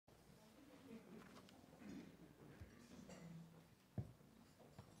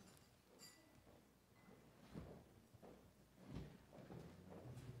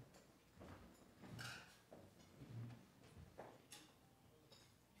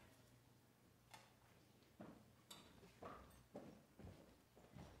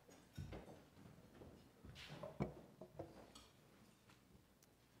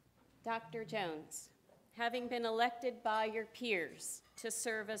Dr. Jones, having been elected by your peers to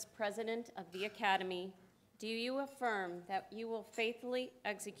serve as president of the Academy, do you affirm that you will faithfully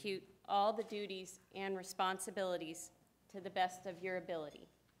execute all the duties and responsibilities to the best of your ability?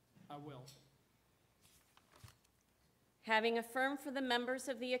 I will. Having affirmed for the members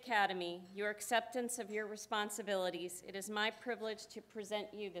of the Academy your acceptance of your responsibilities, it is my privilege to present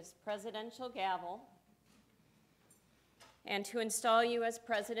you this presidential gavel and to install you as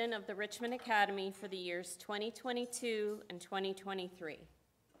president of the Richmond Academy for the years 2022 and 2023.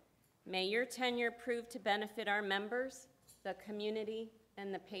 May your tenure prove to benefit our members, the community,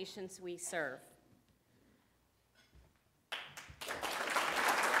 and the patients we serve.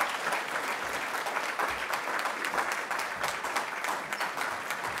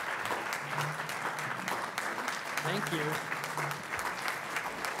 Thank you.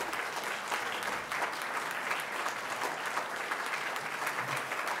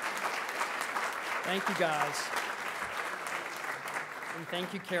 Thank you, guys. And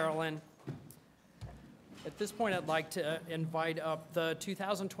thank you, Carolyn. At this point, I'd like to invite up the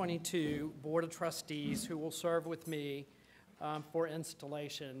 2022 Board of Trustees who will serve with me for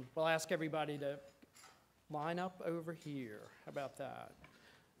installation. We'll ask everybody to line up over here. How about that?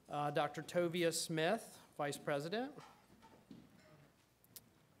 Dr. Tovia Smith, Vice President.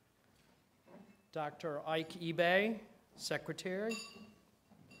 Dr. Ike Ebay, Secretary.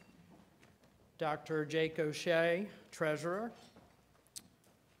 Dr. Jake O'Shea, Treasurer.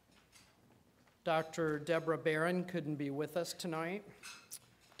 Dr. Deborah Barron couldn't be with us tonight.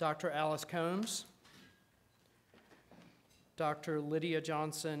 Dr. Alice Combs. Dr. Lydia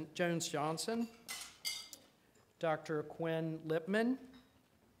Jones-Johnson. Dr. Quinn Lipman.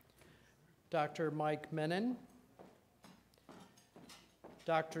 Dr. Mike Menon.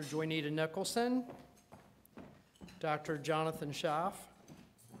 Dr. Joynita Nicholson. Dr. Jonathan Schaff.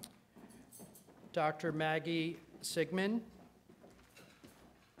 Dr. Maggie Sigmund.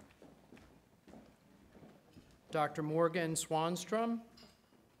 Dr. Morgan Swanstrom.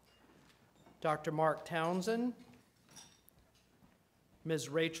 Dr. Mark Townsend. Ms.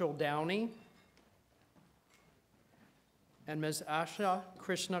 Rachel Downey. And Ms. Asha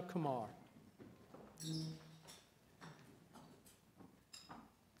Krishna Kumar.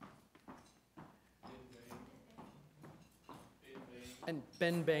 And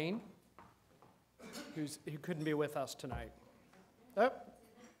Ben Bain, who couldn't be with us tonight. Oh,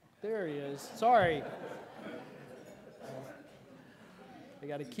 there he is. Sorry. They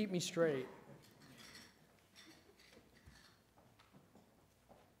got to keep me straight.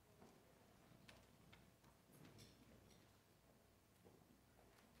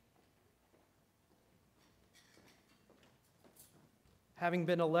 Having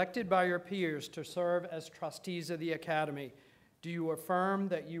been elected by your peers to serve as trustees of the Academy, do you affirm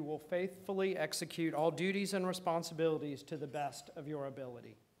that you will faithfully execute all duties and responsibilities to the best of your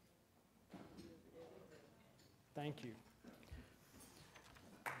ability? Thank you.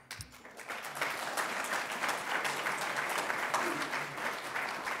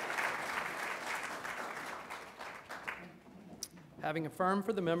 Having affirmed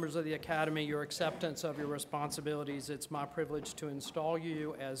for the members of the Academy your acceptance of your responsibilities, it's my privilege to install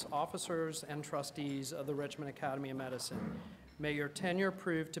you as officers and trustees of the Richmond Academy of Medicine. May your tenure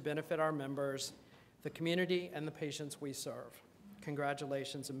prove to benefit our members, the community, and the patients we serve.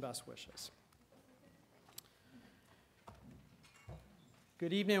 Congratulations and best wishes.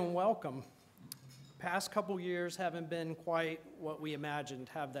 Good evening and welcome. Past couple years haven't been quite what we imagined,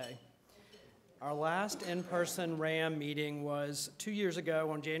 have they? Our last in-person RAM meeting was 2 years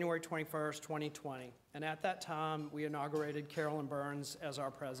ago on January 21st, 2020, and at that time, we inaugurated Carolyn Burns as our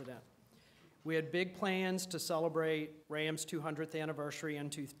president. We had big plans to celebrate RAM's 200th anniversary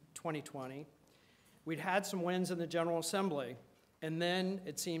in 2020. We'd had some wins in the General Assembly, and then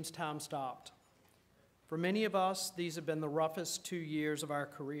it seems time stopped. For many of us, these have been the roughest 2 years of our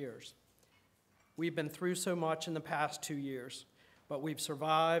careers. We've been through so much in the past 2 years. But we've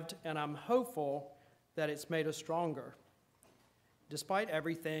survived, and I'm hopeful that it's made us stronger. Despite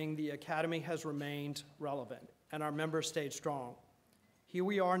everything, the Academy has remained relevant, and our members stayed strong. Here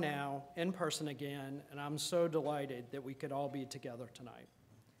we are now, in person again, and I'm so delighted that we could all be together tonight.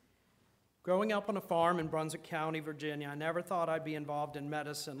 Growing up on a farm in Brunswick County, Virginia, I never thought I'd be involved in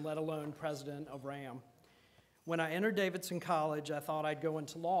medicine, let alone president of RAM. When I entered Davidson College, I thought I'd go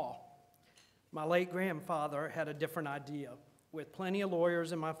into law. My late grandfather had a different idea. With plenty of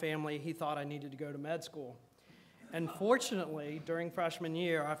lawyers in my family, he thought I needed to go to med school. And fortunately, during freshman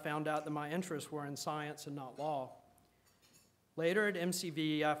year, I found out that my interests were in science and not law. Later at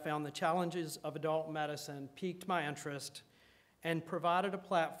MCV, I found the challenges of adult medicine piqued my interest, and provided a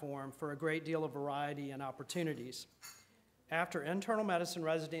platform for a great deal of variety and opportunities. After internal medicine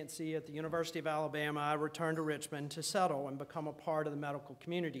residency at the University of Alabama, I returned to Richmond to settle and become a part of the medical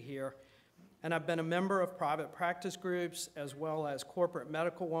community here. And I've been a member of private practice groups as well as corporate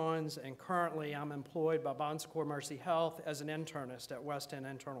medical ones, and currently I'm employed by Bon Secours Mercy Health as an internist at West End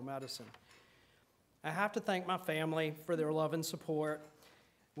Internal Medicine. I have to thank my family for their love and support.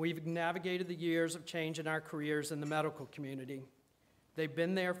 We've navigated the years of change in our careers in the medical community. They've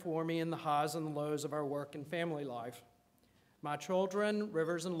been there for me in the highs and the lows of our work and family life. My children,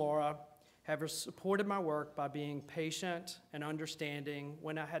 Rivers and Laura, have supported my work by being patient and understanding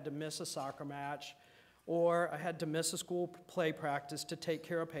when I had to miss a soccer match, or I had to miss a school play practice to take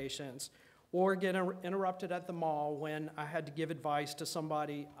care of patients, or get interrupted at the mall when I had to give advice to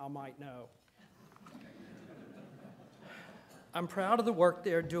somebody I might know. I'm proud of the work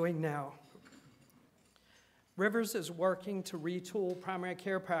they're doing now. Rivers is working to retool primary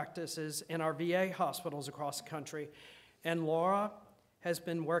care practices in our VA hospitals across the country, and Laura has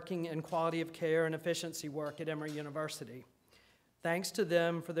been working in quality of care and efficiency work at Emory University. Thanks to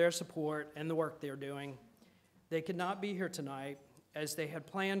them for their support and the work they're doing. They could not be here tonight as they had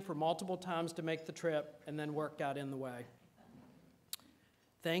planned for multiple times to make the trip and then work got in the way.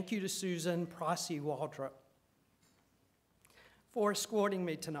 Thank you to Susan Prosy-Waldrop for escorting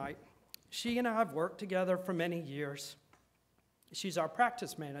me tonight. She and I have worked together for many years. She's our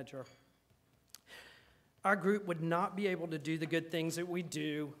practice manager. Our group would not be able to do the good things that we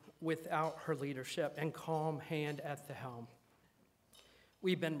do without her leadership and calm hand at the helm.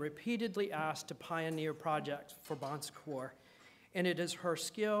 We've been repeatedly asked to pioneer projects for Bon Secours, and it is her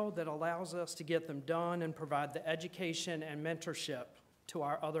skill that allows us to get them done and provide the education and mentorship to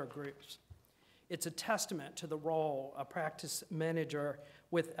our other groups. It's a testament to the role of practice manager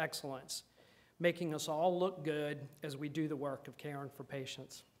with excellence, making us all look good as we do the work of caring for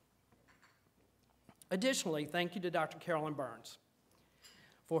patients. Additionally, thank you to Dr. Carolyn Burns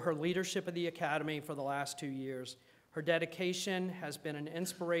for her leadership of the Academy for the last 2 years. Her dedication has been an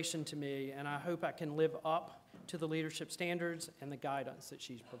inspiration to me, and I hope I can live up to the leadership standards and the guidance that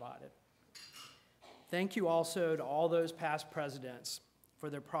she's provided. Thank you also to all those past presidents for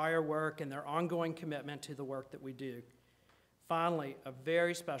their prior work and their ongoing commitment to the work that we do. Finally, a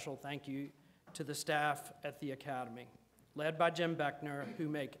very special thank you to the staff at the Academy, led by Jim Beckner, who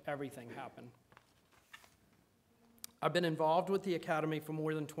make everything happen. I've been involved with the Academy for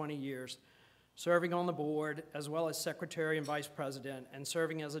more than 20 years, serving on the board as well as secretary and vice president, and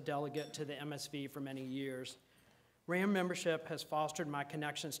serving as a delegate to the MSV for many years. RAM membership has fostered my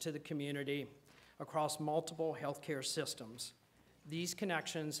connections to the community across multiple healthcare systems. These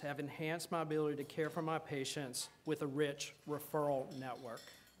connections have enhanced my ability to care for my patients with a rich referral network.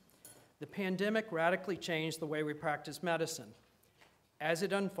 The pandemic radically changed the way we practice medicine. As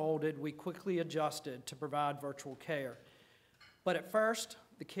it unfolded, we quickly adjusted to provide virtual care. But at first,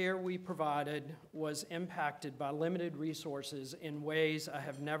 the care we provided was impacted by limited resources in ways I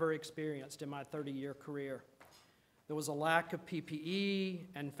have never experienced in my 30-year career. There was a lack of PPE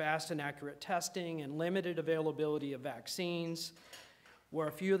and fast and accurate testing, and limited availability of vaccines were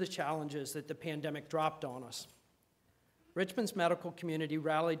a few of the challenges that the pandemic dropped on us. Richmond's medical community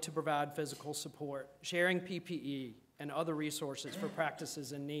rallied to provide physical support, sharing PPE and other resources for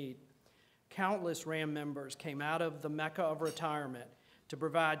practices in need. Countless RAM members came out of the Mecca of retirement to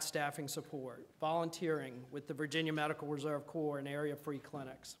provide staffing support, volunteering with the Virginia Medical Reserve Corps and area-free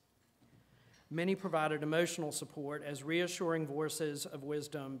clinics. Many provided emotional support as reassuring voices of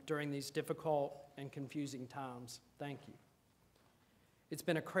wisdom during these difficult and confusing times. Thank you. It's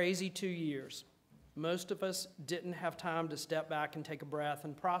been a crazy 2 years. Most of us didn't have time to step back and take a breath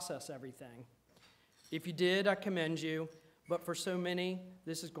and process everything. If you did, I commend you, but for so many,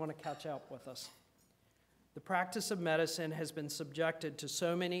 this is going to catch up with us. The practice of medicine has been subjected to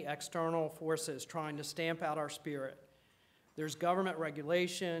so many external forces trying to stamp out our spirit. There's government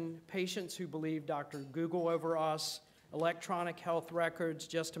regulation, patients who believe Dr. Google over us, electronic health records,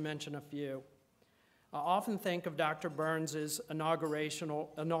 just to mention a few. I often think of Dr. Burns'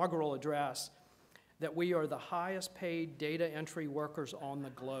 inaugural address that we are the highest paid data entry workers on the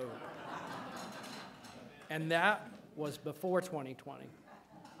globe. And that was before 2020.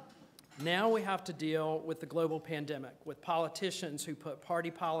 Now we have to deal with the global pandemic, with politicians who put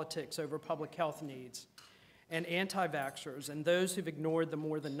party politics over public health needs, and anti-vaxxers, and those who've ignored the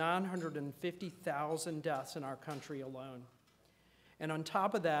more than 950,000 deaths in our country alone. And on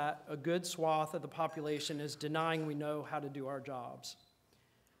top of that, a good swath of the population is denying we know how to do our jobs.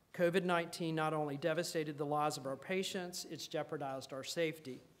 COVID-19 not only devastated the lives of our patients, it's jeopardized our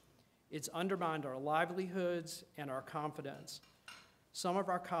safety. It's undermined our livelihoods and our confidence. Some of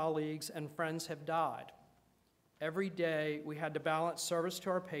our colleagues and friends have died. Every day, we had to balance service to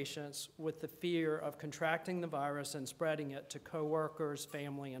our patients with the fear of contracting the virus and spreading it to coworkers,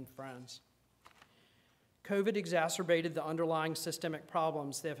 family, and friends. COVID exacerbated the underlying systemic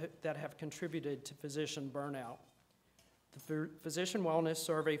problems that have contributed to physician burnout. The Physician Wellness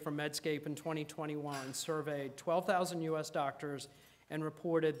Survey from Medscape in 2021 surveyed 12,000 U.S. doctors and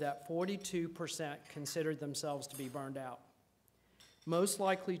reported that 42% considered themselves to be burned out. Most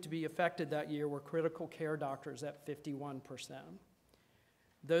likely to be affected that year were critical care doctors at 51%.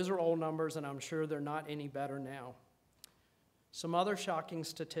 Those are old numbers, and I'm sure they're not any better now. Some other shocking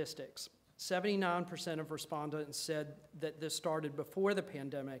statistics. 79% of respondents said that this started before the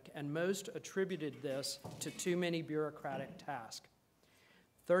pandemic, and most attributed this to too many bureaucratic tasks.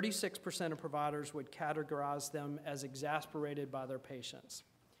 36% of providers would categorize them as exasperated by their patients.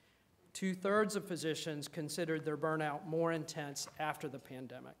 2/3 of physicians considered their burnout more intense after the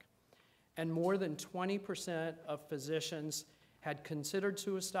pandemic, and more than 20% of physicians had considered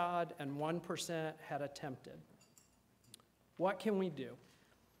suicide and 1% had attempted. What can we do?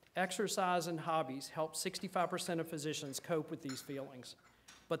 Exercise and hobbies help 65% of physicians cope with these feelings,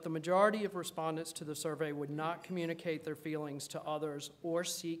 but the majority of respondents to the survey would not communicate their feelings to others or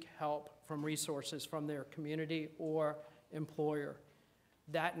seek help from resources from their community or employer.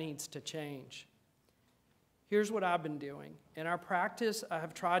 That needs to change. Here's what I've been doing. In our practice, I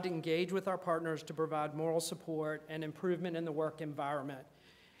have tried to engage with our partners to provide moral support and improvement in the work environment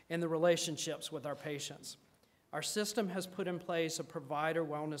and the relationships with our patients. Our system has put in place a provider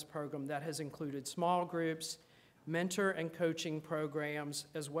wellness program that has included small groups, mentor and coaching programs,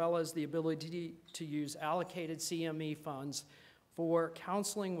 as well as the ability to use allocated CME funds for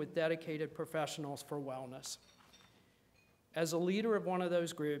counseling with dedicated professionals for wellness. As a leader of one of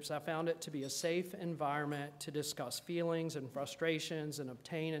those groups, I found it to be a safe environment to discuss feelings and frustrations and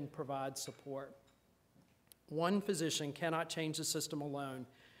obtain and provide support. One physician cannot change the system alone.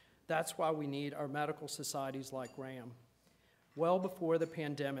 That's why we need our medical societies like RAM. Well before the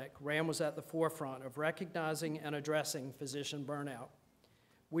pandemic, RAM was at the forefront of recognizing and addressing physician burnout.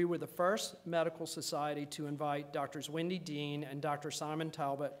 We were the first medical society to invite Drs. Wendy Dean and Dr. Simon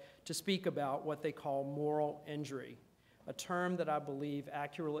Talbot to speak about what they call moral injury, a term that I believe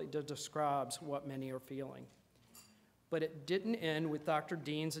accurately describes what many are feeling. But it didn't end with Dr.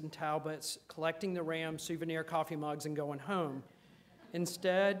 Deans and Talbots collecting the RAM souvenir coffee mugs and going home.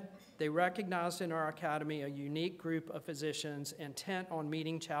 Instead, they recognized in our academy a unique group of physicians intent on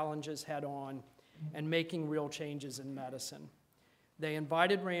meeting challenges head-on and making real changes in medicine. They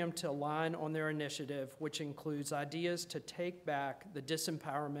invited RAM to align on their initiative, which includes ideas to take back the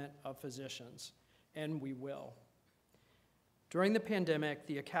disempowerment of physicians, and we will. During the pandemic,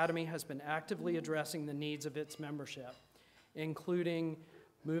 the Academy has been actively addressing the needs of its membership, including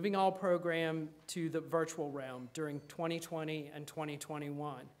moving all program to the virtual realm during 2020 and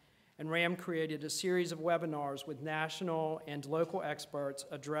 2021. And RAM created a series of webinars with national and local experts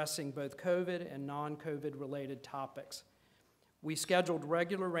addressing both COVID and non-COVID related topics. We scheduled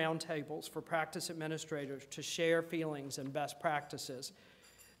regular roundtables for practice administrators to share feelings and best practices.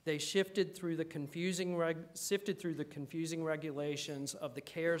 They sifted through the confusing regulations of the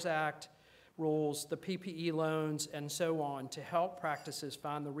CARES Act rules, the PPE loans, and so on to help practices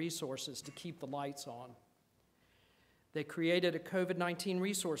find the resources to keep the lights on. They created a COVID-19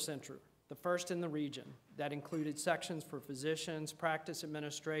 resource center, the first in the region, that included sections for physicians, practice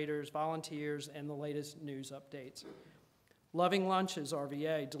administrators, volunteers, and the latest news updates. Loving Lunches,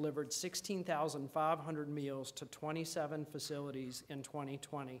 RVA, delivered 16,500 meals to 27 facilities in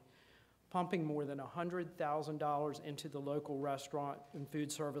 2020, pumping more than $100,000 into the local restaurant and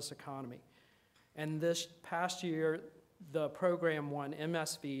food service economy. And this past year, the program won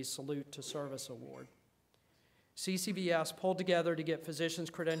MSV's Salute to Service Award. CCVS pulled together to get physicians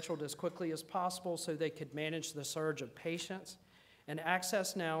credentialed as quickly as possible so they could manage the surge of patients, and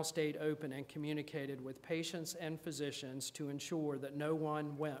Access Now stayed open and communicated with patients and physicians to ensure that no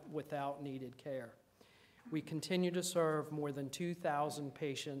one went without needed care. We continue to serve more than 2,000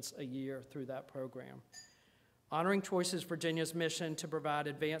 patients a year through that program. Honoring Choices Virginia's mission to provide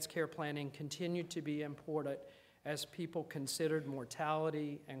advanced care planning continued to be important as people considered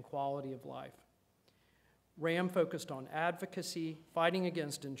mortality and quality of life. RAM focused on advocacy, fighting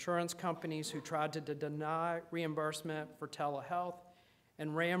against insurance companies who tried to deny reimbursement for telehealth,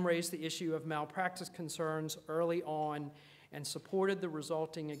 and RAM raised the issue of malpractice concerns early on and supported the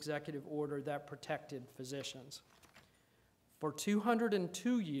resulting executive order that protected physicians. For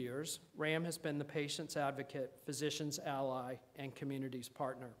 202 years, RAM has been the patient's advocate, physician's ally, and community's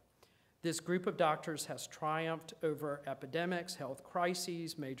partner. This group of doctors has triumphed over epidemics, health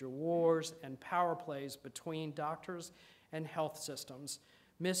crises, major wars, and power plays between doctors and health systems,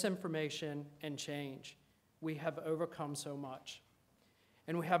 misinformation, and change. We have overcome so much,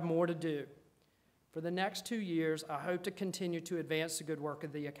 and we have more to do. For the next 2 years, I hope to continue to advance the good work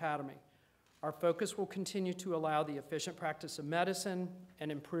of the Academy. Our focus will continue to allow the efficient practice of medicine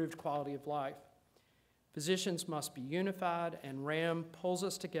and improved quality of life. Physicians must be unified, and RAM pulls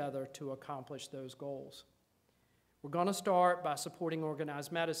us together to accomplish those goals. We're going to start by supporting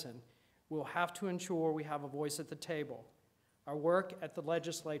organized medicine. We'll have to ensure we have a voice at the table. Our work at the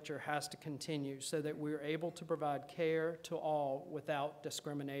legislature has to continue so that we're able to provide care to all without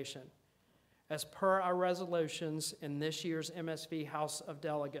discrimination. As per our resolutions in this year's MSV House of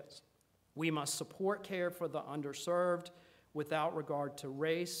Delegates, we must support care for the underserved without regard to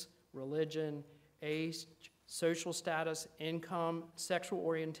race, religion, age, social status, income, sexual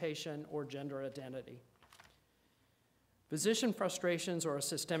orientation, or gender identity. Physician frustrations are a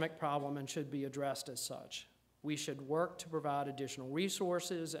systemic problem and should be addressed as such. We should work to provide additional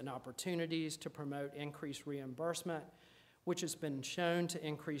resources and opportunities to promote increased reimbursement, which has been shown to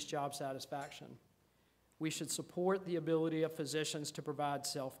increase job satisfaction. We should support the ability of physicians to provide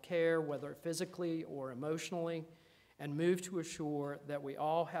self-care, whether physically or emotionally, and move to assure that we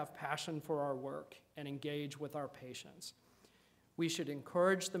all have passion for our work and engage with our patients. We should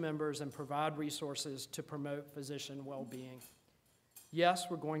encourage the members and provide resources to promote physician well-being. Yes,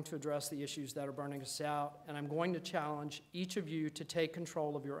 we're going to address the issues that are burning us out, and I'm going to challenge each of you to take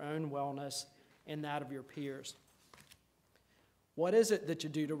control of your own wellness and that of your peers. What is it that you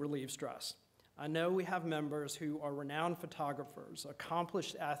do to relieve stress? I know we have members who are renowned photographers,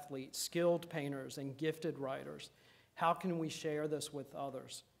 accomplished athletes, skilled painters, and gifted writers. How can we share this with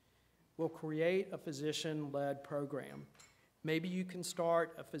others? We'll create a physician-led program. Maybe you can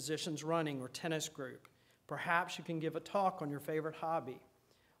start a physician's running or tennis group. Perhaps you can give a talk on your favorite hobby.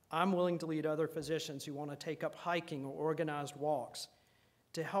 I'm willing to lead other physicians who want to take up hiking or organized walks.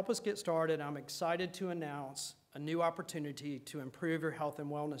 To help us get started, I'm excited to announce a new opportunity to improve your health and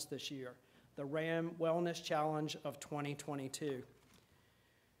wellness this year, the RAM Wellness Challenge of 2022.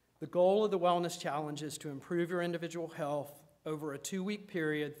 The goal of the Wellness Challenge is to improve your individual health over a 2-week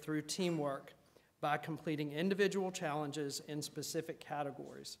period through teamwork by completing individual challenges in specific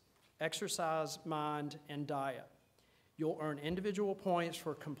categories: exercise, mind, and diet. You'll earn individual points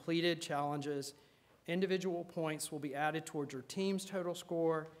for completed challenges. Individual points will be added towards your team's total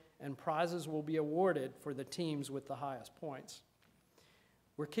score, and prizes will be awarded for the teams with the highest points.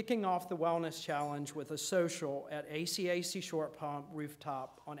 We're kicking off the Wellness Challenge with a social at ACAC Short Pump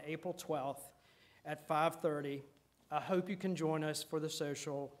Rooftop on April 12th at 5:30. I hope you can join us for the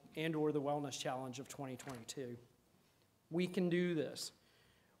social and/or the Wellness Challenge of 2022. We can do this.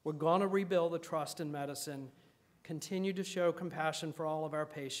 We're going to rebuild the trust in medicine, continue to show compassion for all of our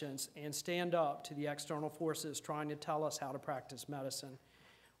patients, and stand up to the external forces trying to tell us how to practice medicine.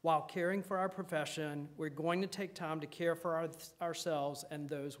 While caring for our profession, we're going to take time to care for ourselves and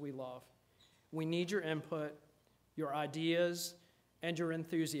those we love. We need your input, your ideas, and your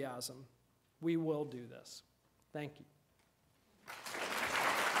enthusiasm. We will do this. Thank you.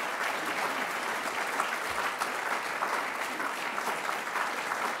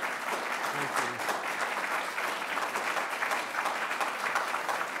 Thank you.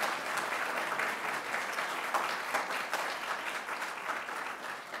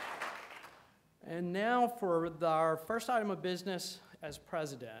 And now for our first item of business as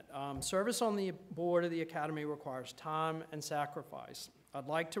president. Service on the board of the Academy requires time and sacrifice. I'd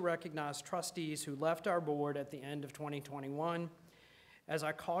like to recognize trustees who left our board at the end of 2021. As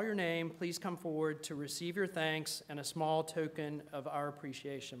I call your name, please come forward to receive your thanks and a small token of our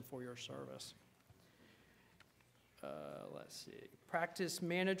appreciation for your service. Let's see. Practice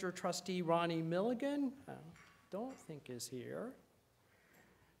manager trustee Ronnie Milligan, I don't think is here.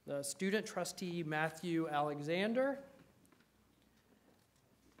 The student trustee Matthew Alexander.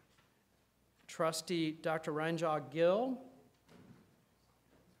 Trustee Dr. Ranjag Gill.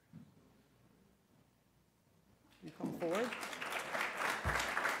 You come forward.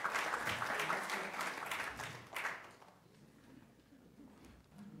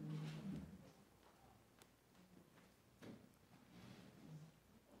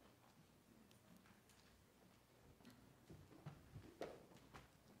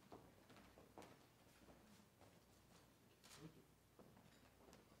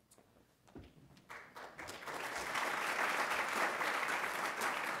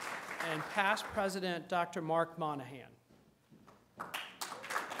 And past president, Dr. Mark Monahan,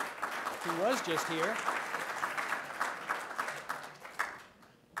 who was just here.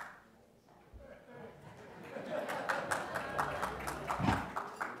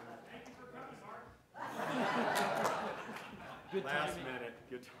 it.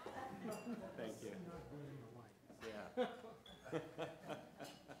 Good job. Thank you. Yeah.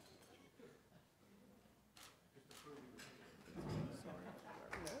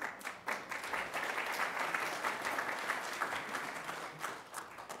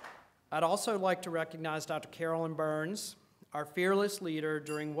 I'd also like to recognize Dr. Carolyn Burns, our fearless leader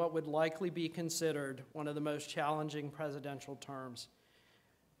during what would likely be considered one of the most challenging presidential terms.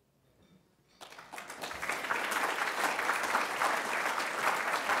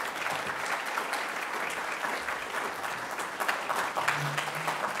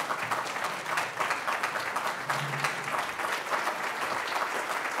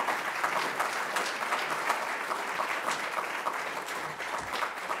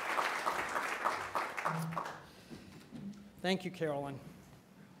 Thank you, Carolyn.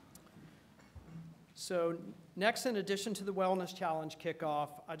 So next, in addition to the Wellness Challenge kickoff,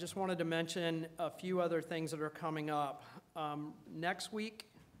 I just wanted to mention a few other things that are coming up. Next week,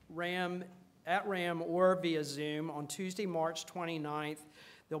 at RAM or via Zoom, on Tuesday, March 29th,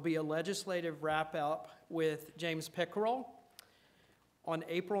 there'll be a legislative wrap-up with James Pickerel. On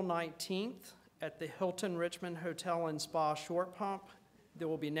April 19th, at the Hilton Richmond Hotel and Spa Short Pump, there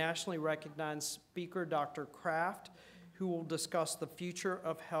will be nationally recognized speaker Dr. Kraft, who will discuss the future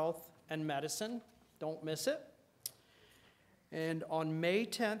of health and medicine. Don't miss it. And on May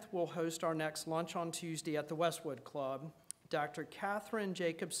 10th, we'll host our next lunch on Tuesday at the Westwood Club. Dr. Catherine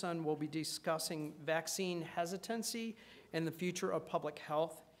Jacobson will be discussing vaccine hesitancy and the future of public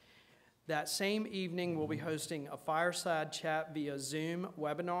health. That same evening, we'll be hosting a fireside chat via Zoom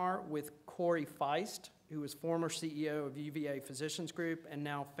webinar with Corey Feist, who is former CEO of UVA Physicians Group and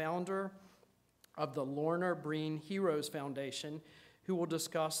now founder of the Lorna Breen Heroes Foundation, who will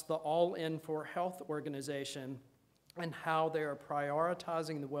discuss the All In for Health organization and how they are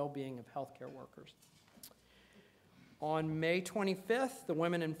prioritizing the well-being of healthcare workers. On May 25th, the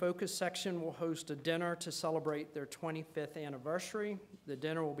Women in Focus section will host a dinner to celebrate their 25th anniversary. The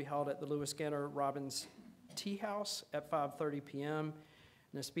dinner will be held at the Lewis Ganner Robbins Tea House at 5:30 p.m.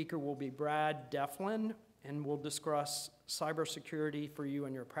 And the speaker will be Brad Deflin, and we'll discuss cybersecurity for you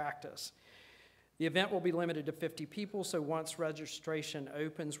and your practice. The event will be limited to 50 people, so once registration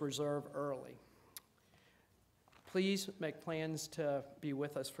opens, reserve early. Please make plans to be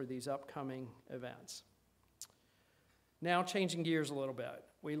with us for these upcoming events. Now, changing gears a little bit.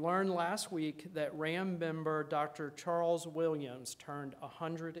 We learned last week that RAM member Dr. Charles Williams turned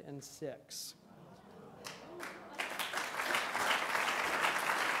 106.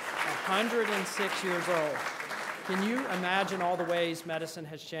 106 years old. Can you imagine all the ways medicine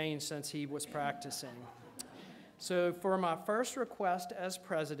has changed since he was practicing? So for my first request as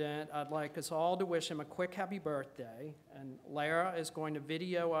president, I'd like us all to wish him a quick happy birthday. And Lara is going to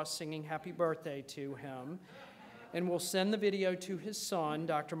video us singing happy birthday to him. And we'll send the video to his son,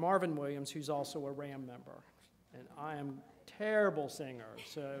 Dr. Marvin Williams, who's also a RAM member. And I am a terrible singer,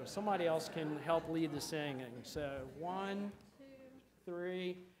 so somebody else can help lead the singing. So 1, 2,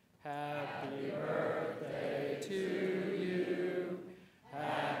 3. Happy birthday to you.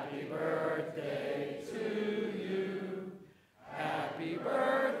 Happy birthday to you. Happy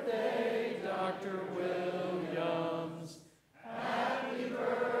birthday, Dr. Williams. Happy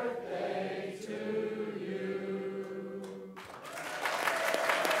birthday to you.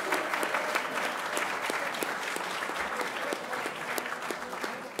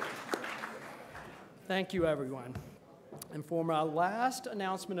 Thank you, everyone. And for my last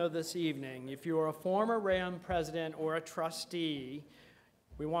announcement of this evening, if you're a former RAM president or a trustee,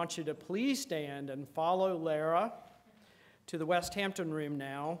 we want you to please stand and follow Lara to the West Hampton room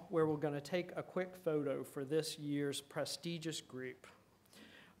now, where we're going to take a quick photo for this year's prestigious group.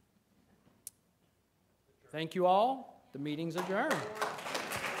 Thank you all. The meeting's adjourned.